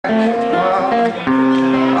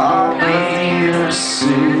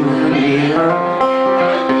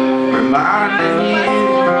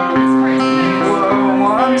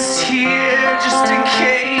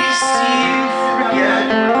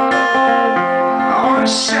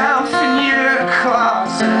shelf in your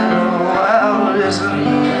closet. Well,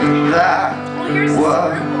 isn't that what you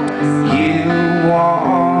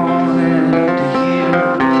wanted to hear?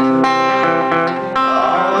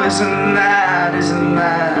 Oh, isn't that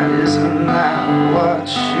what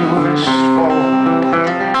you wished for?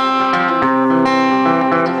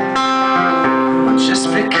 Just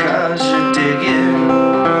because you're digging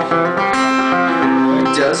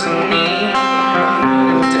doesn't mean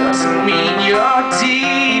you're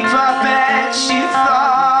deep. I bet you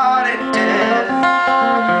thought it did.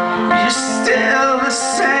 You're still the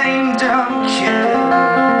same dumb kid.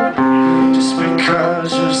 Just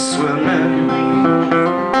because you're swimming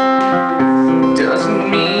doesn't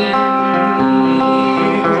mean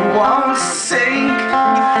you won't sink.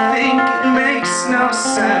 You think it makes no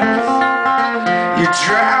sense. You're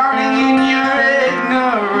drowning in your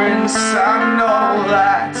ignorance. I know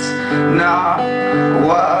that's not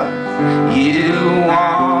what you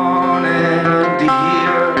wanted to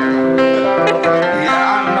hear. Yeah,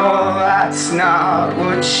 I know that's not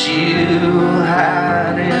what you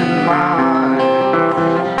had in mind.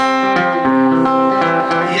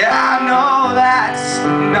 Yeah, I know that's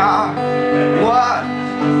not what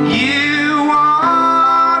you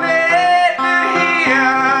wanted to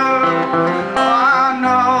hear. Oh, I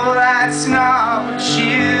know that's not what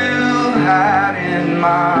you had in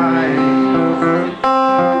mind.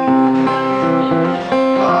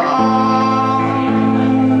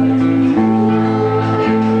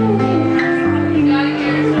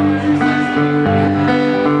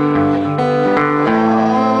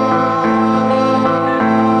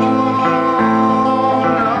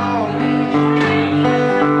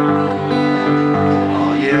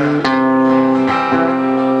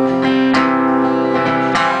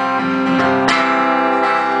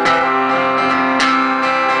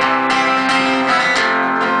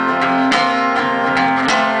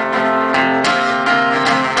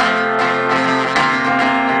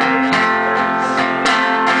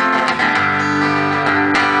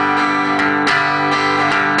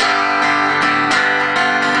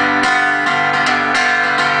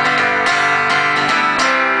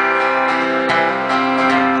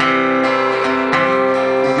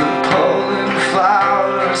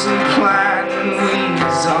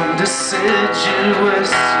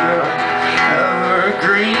 Deciduous, you're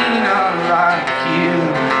evergreen, unlike you.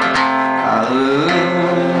 I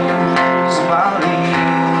lose my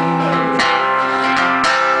lead.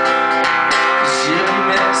 'Cause you're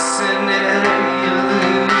missing it, you're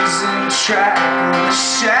losing track of the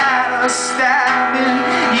shadow stabbing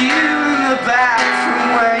you in the back from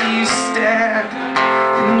where you stand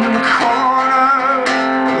in the corner of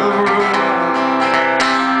the room.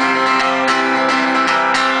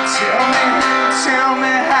 Tell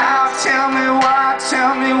me how, tell me why,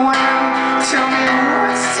 tell me when, tell me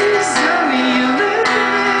what season you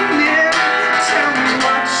living in. Tell me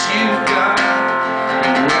what you've done,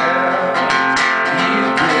 where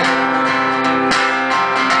you've been.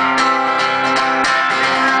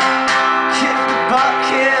 Kick the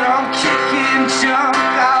bucket, I'm kicking junk.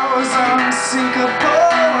 I was unsinkable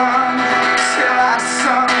until I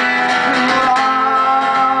sunk.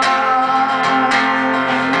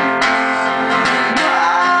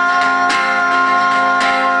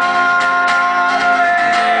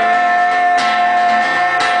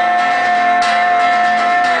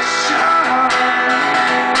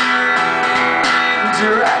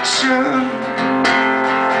 Direction,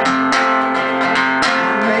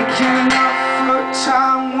 making up for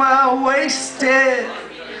time well wasted.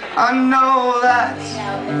 I know that's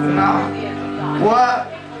not what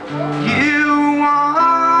you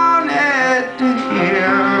wanted to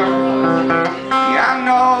hear. Yeah, I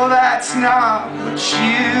know that's not what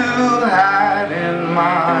you had in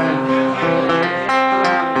mind.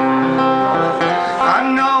 I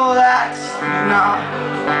know that's not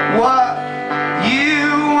what you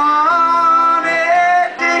wanted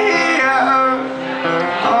to hear.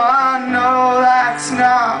 Oh, I know that's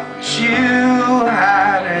not what you